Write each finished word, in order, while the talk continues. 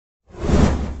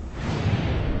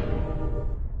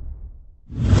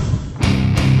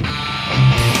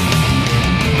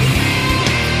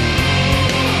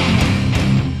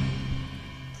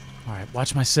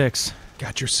Watch my 6.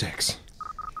 Got your 6.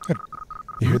 Good.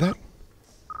 You hear that?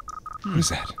 What is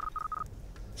that?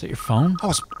 Is that your phone?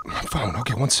 Oh, it's my phone.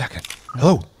 Okay, 1 second.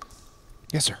 Hello?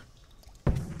 Yes, sir.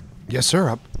 Yes, sir.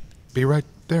 I'll be right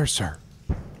there, sir.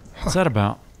 What's that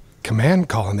about? Command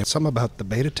calling. There's something about the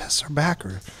beta tests are back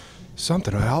or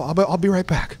something. I'll be right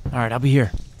back. All right, I'll be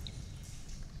here.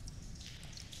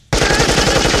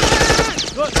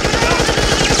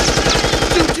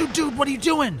 Dude, what are you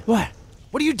doing? What?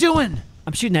 What are you doing?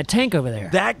 I'm shooting that tank over there.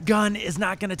 That gun is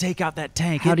not going to take out that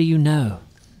tank. How do you know?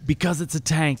 Because it's a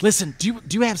tank. Listen, do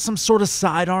you have some sort of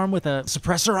sidearm with a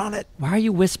suppressor on it? Why are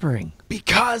you whispering?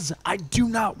 Because I do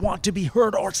not want to be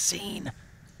heard or seen.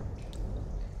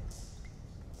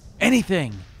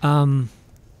 Anything.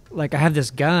 Like I have this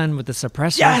gun with the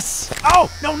suppressor. Yes!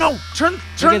 Oh, no. Turn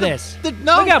Look at this.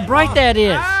 No. Look how bright that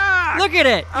is. Ah! Look at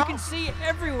it. You can see it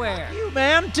everywhere. You,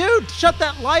 man. Dude, shut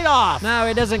that light off. No,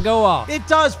 it doesn't go off. It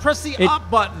does. Press the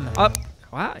up button. Up.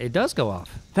 Wow, it does go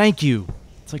off. Thank you.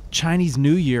 It's like Chinese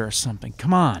New Year or something.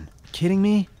 Come on. Kidding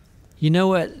me? You know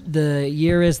what the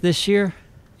year is this year?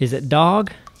 Is it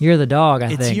dog? Year of the dog, I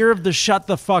think. It's year of the shut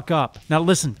the fuck up. Now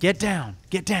listen, get down.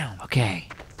 Get down. Okay.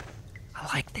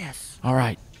 I like this. All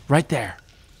right. Right there.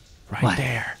 Right What?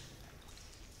 there.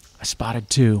 I spotted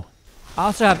 2. I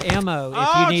also have ammo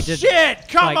if you need to. Shit!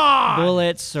 Come like, on!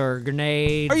 bullets or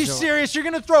grenades. Are you or- serious? You're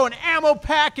gonna throw an ammo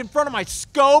pack in front of my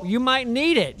scope? You might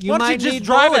need it. You Why don't might you just need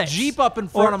drive bullets. a Jeep up in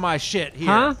front Or- of my shit here?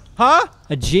 Huh? Huh?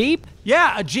 A Jeep?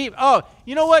 Yeah, a Jeep. Oh,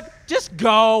 you know what? Just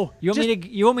go. You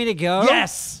want me to go?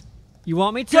 Yes. You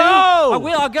want me to? Go! I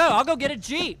will. I'll go. I'll go get a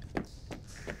Jeep.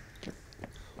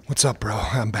 What's up, bro?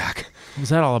 I'm back. What was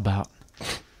that all about?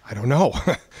 I don't know.